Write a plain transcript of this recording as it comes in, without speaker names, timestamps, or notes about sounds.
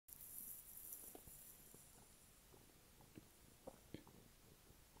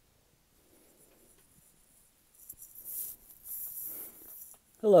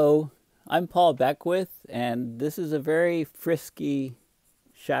Hello, I'm Paul Beckwith, and this is a very frisky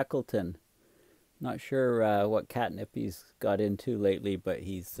Shackleton. Not sure what catnip he's got into lately, but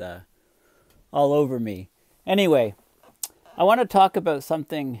he's all over me. Anyway, I want to talk about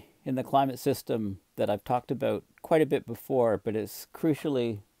something in the climate system that I've talked about quite a bit before, but it's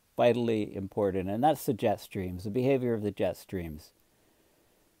crucially, vitally important, and that's the jet streams, the behavior of the jet streams.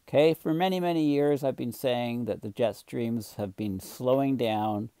 Okay, for many, many years I've been saying that the jet streams have been slowing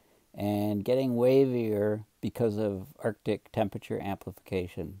down and getting wavier because of Arctic temperature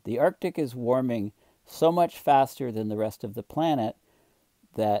amplification. The Arctic is warming so much faster than the rest of the planet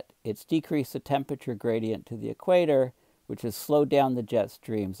that it's decreased the temperature gradient to the equator, which has slowed down the jet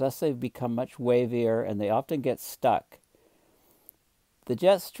streams. Thus they've become much wavier and they often get stuck. The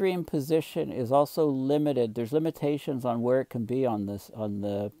jet stream position is also limited. There's limitations on where it can be on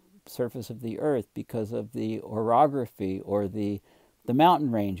the surface of the Earth because of the orography or the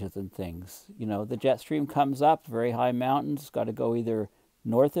mountain ranges and things. You know, the jet stream comes up, very high mountains, got to go either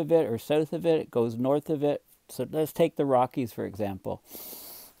north of it or south of it. It goes north of it. So let's take the Rockies, for example,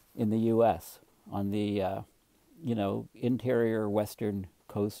 in the U.S. on the, interior western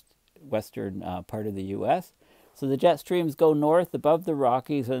coast, western part of the U.S. So the jet streams go north above the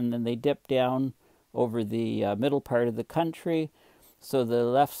Rockies and then they dip down over the middle part of the country. So the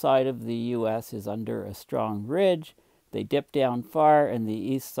left side of the U.S. is under a strong ridge. They dip down far and the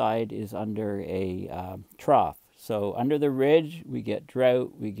east side is under a trough. So under the ridge we get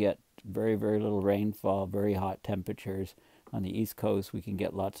drought, we get very, very little rainfall, very hot temperatures. On the east coast we can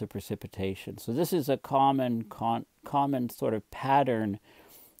get lots of precipitation. So this is a common sort of pattern.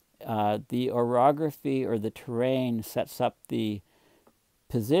 The orography or the terrain sets up the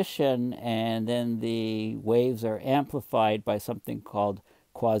position, and then the waves are amplified by something called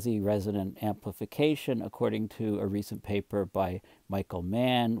quasi-resonant amplification, according to a recent paper by Michael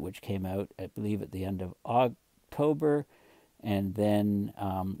Mann, which came out, I believe, at the end of October, and then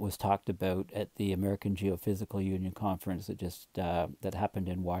was talked about at the American Geophysical Union conference that happened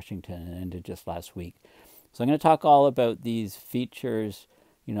in Washington and ended just last week. So I'm going to talk all about these features,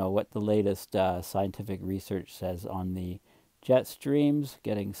 you know, what the latest scientific research says on the jet streams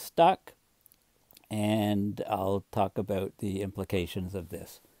getting stuck, and I'll talk about the implications of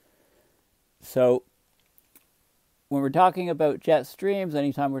this. So when we're talking about jet streams,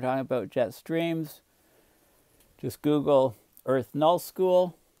 anytime we're talking about jet streams, just Google Earth Null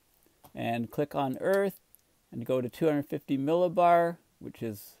School and click on Earth and go to 250 millibar, which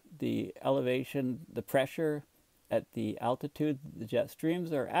is the elevation, the pressure at the altitude the jet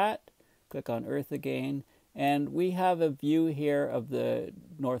streams are at. Click on Earth again, and we have a view here of the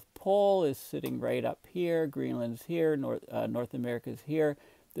North Pole is sitting right up here, Greenland's here, North America's here.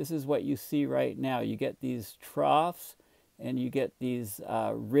 This is what you see right now. You get these troughs and you get these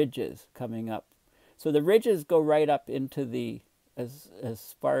ridges coming up. So the ridges go right up into the,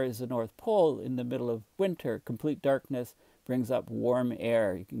 as far as the North Pole in the middle of winter. Complete darkness brings up warm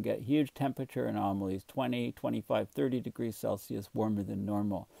air. You can get huge temperature anomalies, 20, 25, 30 degrees Celsius warmer than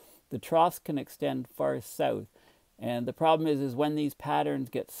normal. The troughs can extend far south, and the problem is when these patterns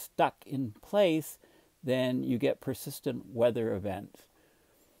get stuck in place, then you get persistent weather events.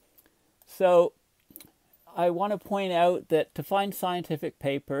 So I want to point out that to find scientific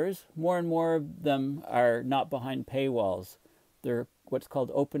papers, more and more of them are not behind paywalls. They're what's called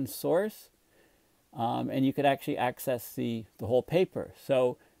open source, and you could actually access the whole paper.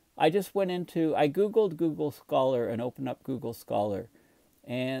 So I Googled Google Scholar and opened up Google Scholar.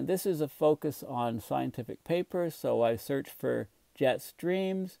 And this is a focus on scientific papers, so I searched for jet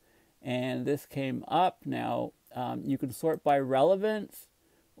streams, and this came up. Now, you can sort by relevance,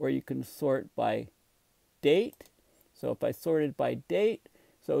 or you can sort by date. So if I sorted by date,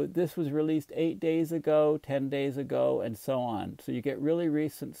 so this was released 8 days ago, 10 days ago, and so on. So you get really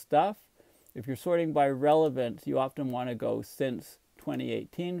recent stuff. If you're sorting by relevance, you often want to go since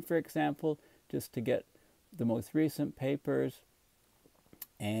 2018, for example, just to get the most recent papers.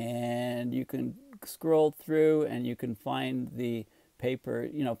 And you can scroll through and you can find the paper,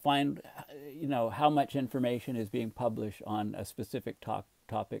 find how much information is being published on a specific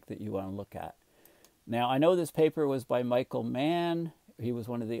topic that you want to look at. Now, I know this paper was by Michael Mann. He was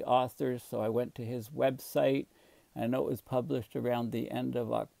one of the authors, so I went to his website. I know it was published around the end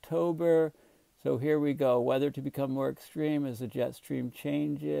of October. So here we go. Weather to become more extreme as the jet stream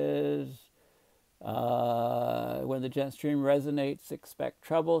changes. When the jet stream resonates, expect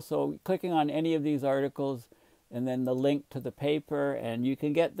trouble. So clicking on any of these articles and then the link to the paper, and you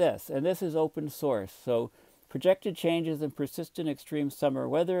can get this. And this is open source. So projected changes in persistent extreme summer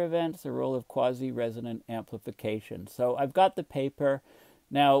weather events, the role of quasi-resonant amplification. So I've got the paper.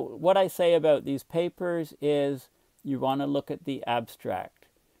 Now, what I say about these papers is you want to look at the abstract.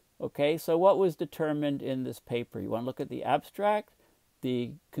 Okay, so what was determined in this paper? You want to look at the abstract,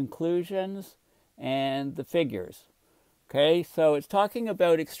 the conclusions, and the figures. Okay, so it's talking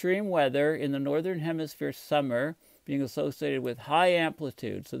about extreme weather in the northern hemisphere summer being associated with high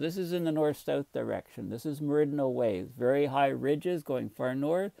amplitude. So this is in the north-south direction. This is meridional waves, very high ridges going far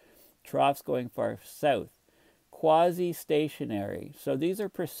north, troughs going far south. Quasi-stationary. So these are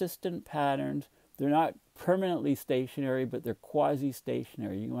persistent patterns. They're not permanently stationary, but they're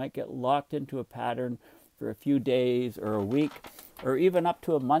quasi-stationary. You might get locked into a pattern for a few days or a week, or even up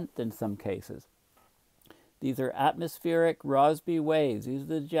to a month in some cases. These are atmospheric Rossby waves. These are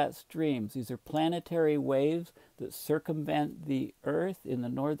the jet streams. These are planetary waves that circumvent the Earth in the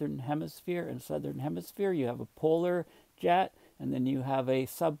northern hemisphere and southern hemisphere. You have a polar jet, and then you have a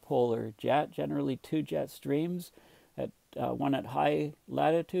subpolar jet, generally two jet streams, one at high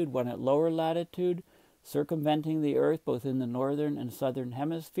latitude, one at lower latitude, circumventing the Earth both in the northern and southern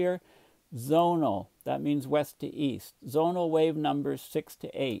hemisphere. Zonal, that means west to east. Zonal wave numbers 6 to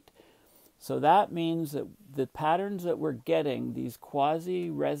 8. So that means that the patterns that we're getting, these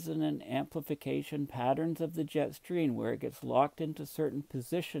quasi-resonant amplification patterns of the jet stream, where it gets locked into certain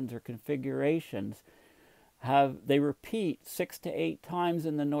positions or configurations, they repeat 6 to 8 times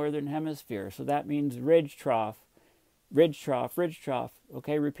in the northern hemisphere. So that means ridge trough, ridge trough, ridge trough,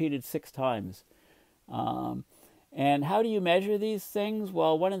 okay, repeated 6 times. And how do you measure these things?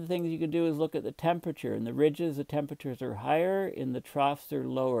 Well, one of the things you can do is look at the temperature. In the ridges, the temperatures are higher. In the troughs, they're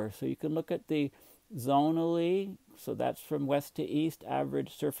lower. So you can look at the zonally, so that's from west to east,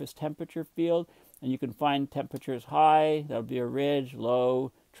 average surface temperature field. And you can find temperatures high, that'll be a ridge,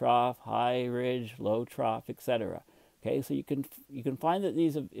 low, trough, high ridge, low trough, etc. Okay, so you can find that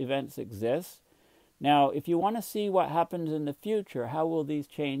these events exist. Now, if you want to see what happens in the future, how will these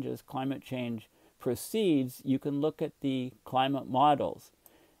change as climate change proceeds, you can look at the climate models.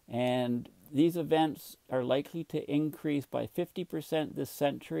 And these events are likely to increase by 50% this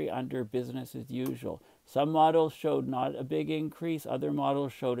century under business as usual. Some models showed not a big increase. Other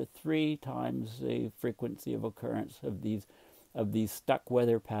models showed a 3 times the frequency of occurrence of these stuck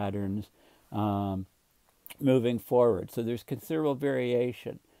weather patterns moving forward. So there's considerable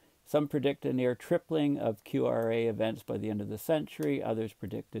variation. Some predict a near tripling of QRA events by the end of the century. Others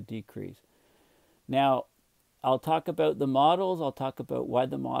predict a decrease. Now, I'll talk about the models. I'll talk about why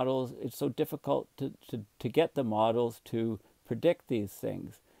the models, it's so difficult to get the models to predict these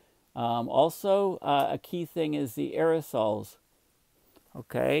things. Also, a key thing is the aerosols.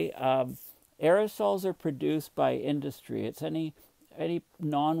 Okay, aerosols are produced by industry. It's any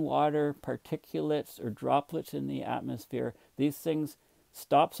non-water particulates or droplets in the atmosphere. These things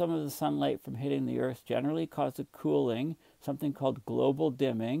stop some of the sunlight from hitting the Earth, generally cause a cooling, something called global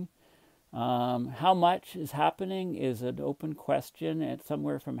dimming. How much is happening is an open question. It's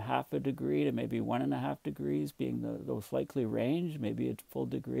somewhere from 0.5 degree to maybe 1.5 degrees being the most likely range, maybe a full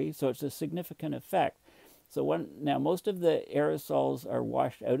degree. So it's a significant effect. So now most of the aerosols are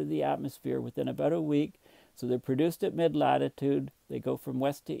washed out of the atmosphere within about a week. So they're produced at mid-latitude. They go from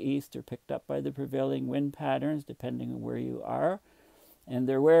west to east. They're picked up by the prevailing wind patterns, depending on where you are. And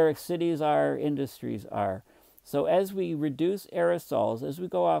they're where cities are, industries are. So as we reduce aerosols, as we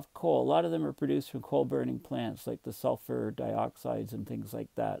go off coal, a lot of them are produced from coal-burning plants, like the sulfur dioxides and things like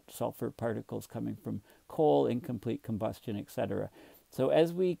that, sulfur particles coming from coal, incomplete combustion, etc. So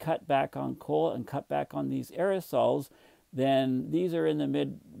as we cut back on coal and cut back on these aerosols, then these are in the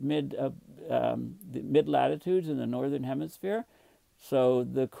mid-latitudes in the northern hemisphere. So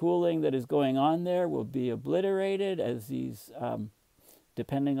the cooling that is going on there will be obliterated as these,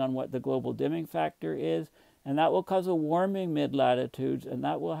 depending on what the global dimming factor is. And that will cause a warming mid-latitudes, and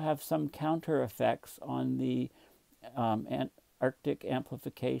that will have some counter effects on the Arctic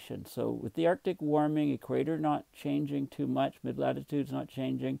amplification. So with the Arctic warming, equator not changing too much, mid-latitudes not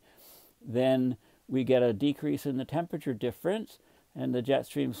changing, then we get a decrease in the temperature difference, and the jet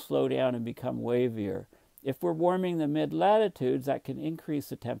streams slow down and become wavier. If we're warming the mid-latitudes, that can increase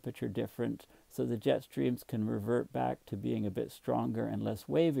the temperature difference, so the jet streams can revert back to being a bit stronger and less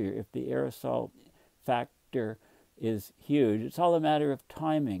wavier if the aerosol factor is huge. It's all a matter of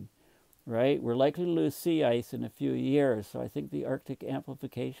timing, right? We're likely to lose sea ice in a few years, so I think the Arctic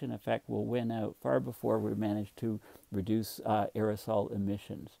amplification effect will win out far before we manage to reduce aerosol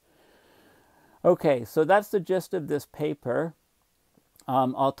emissions. Okay, so that's the gist of this paper.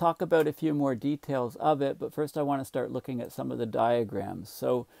 I'll talk about a few more details of it, but first I want to start looking at some of the diagrams.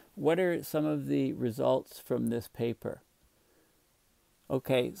 So what are some of the results from this paper?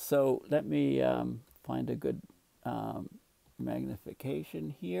 Okay, so let me find a good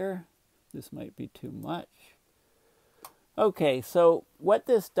magnification here. This might be too much. Okay, so what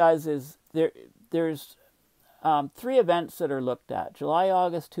this does is there's 3 events that are looked at. July,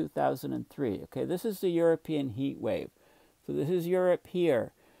 August 2003. Okay, this is the European heat wave. So this is Europe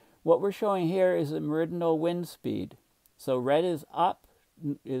here. What we're showing here is the meridional wind speed. So red is up,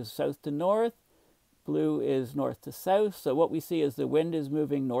 is south to north. Blue is north to south. So what we see is the wind is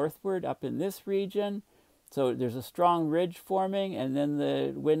moving northward up in this region. So there's a strong ridge forming, and then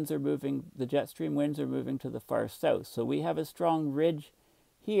the winds are moving, the jet stream winds are moving to the far south. So we have a strong ridge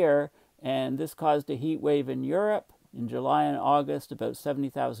here, and this caused a heat wave in Europe. In July and August, about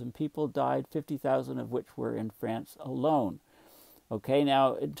 70,000 people died, 50,000 of which were in France alone. Okay,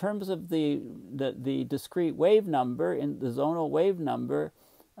 now in terms of the discrete wave number, in the zonal wave number,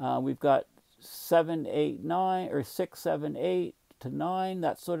 we've got 7, 8, 9, or 6, 7, 8 to 9,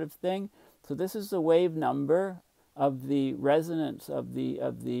 that sort of thing. So this is the wave number of the resonance of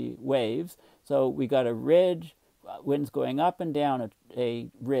the waves. So we got a ridge, winds going up and down, a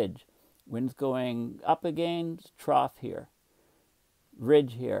ridge. Winds going up again, trough here,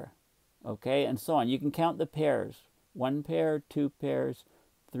 ridge here, okay, and so on. You can count the pairs. 1 pair, 2 pairs,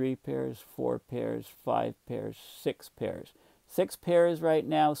 3 pairs, 4 pairs, 5 pairs, 6 pairs. 6 pairs right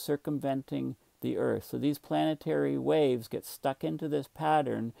now circumventing the Earth. So these planetary waves get stuck into this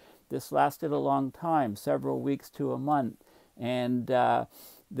pattern. This lasted a long time, several weeks to a month. And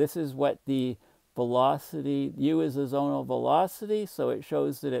this is what the velocity, U is the zonal velocity, so it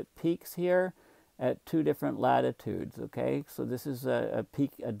shows that it peaks here at 2 different latitudes, okay? So this is a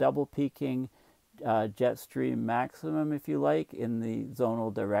double peaking jet stream maximum, if you like, in the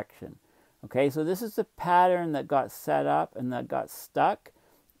zonal direction. Okay, so this is the pattern that got set up and that got stuck,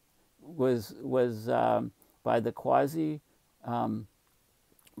 was by the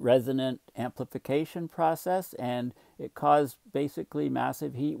quasi-resonant amplification process, and it caused basically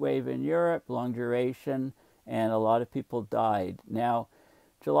massive heat wave in Europe, long duration, and a lot of people died. Now,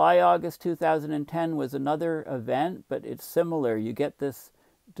 July, August 2010 was another event, but it's similar. You get this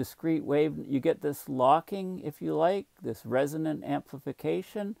discrete wave, you get this locking, if you like, this resonant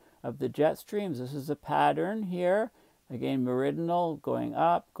amplification of the jet streams. This is a pattern here. Again, meridional, going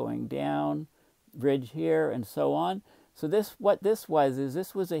up, going down, ridge here, and so on. So what this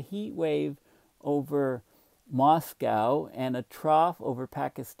was a heat wave over Moscow and a trough over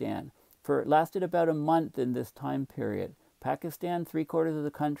Pakistan. It lasted about a month in this time period. Pakistan, 3/4 of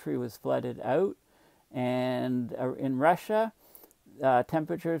the country was flooded out, and in Russia,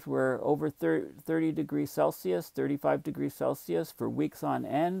 temperatures were over 30 degrees Celsius, 35 degrees Celsius for weeks on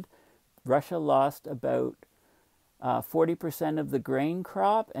end. Russia lost about 40% of the grain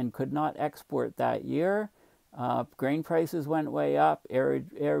crop and could not export that year. Grain prices went way up.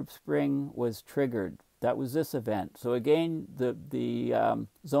 Arab Spring was triggered. That was this event. So again, the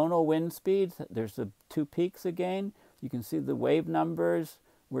zonal wind speeds, there's the 2 peaks again. You can see the wave numbers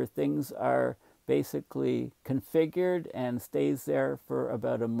where things are basically configured and stays there for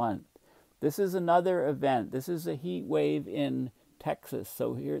about a month. This is another event. This is a heat wave in Texas.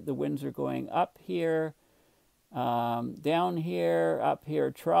 So here the winds are going up here, down here, up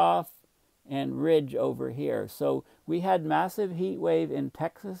here, trough, and ridge over here. So we had massive heat wave in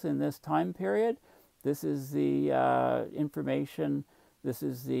Texas in this time period. This is the information. This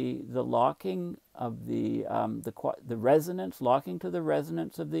is the locking of the resonance, locking to the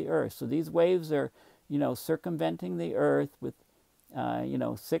resonance of the Earth. So these waves are, circumventing the Earth with,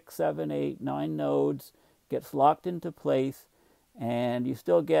 6, 7, 8, 9 nodes, gets locked into place, and you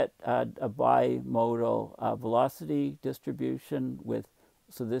still get a bimodal velocity distribution with.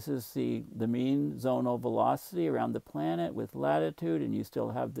 So this is the mean zonal velocity around the planet with latitude, and you still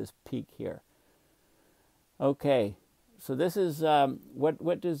have this peak here. Okay. So this is,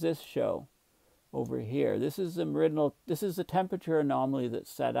 what does this show over here? This is the meridional, this is the temperature anomaly that's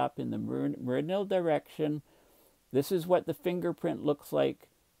set up in the meridional direction. This is what the fingerprint looks like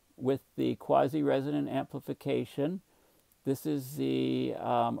with the quasi-resonant amplification. This is the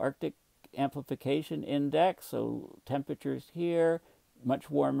Arctic amplification index, so temperatures here,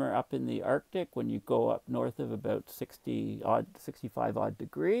 much warmer up in the Arctic when you go up north of about 65 odd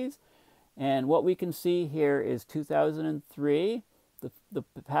degrees. And what we can see here is 2003, the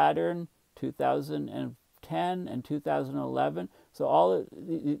pattern, 2010 and 2011. So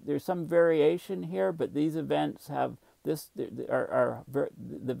there's some variation here, but these events have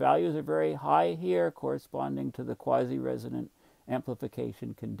the values are very high here, corresponding to the quasi-resonant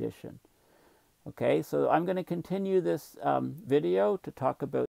amplification condition. Okay, so I'm going to continue this video to talk about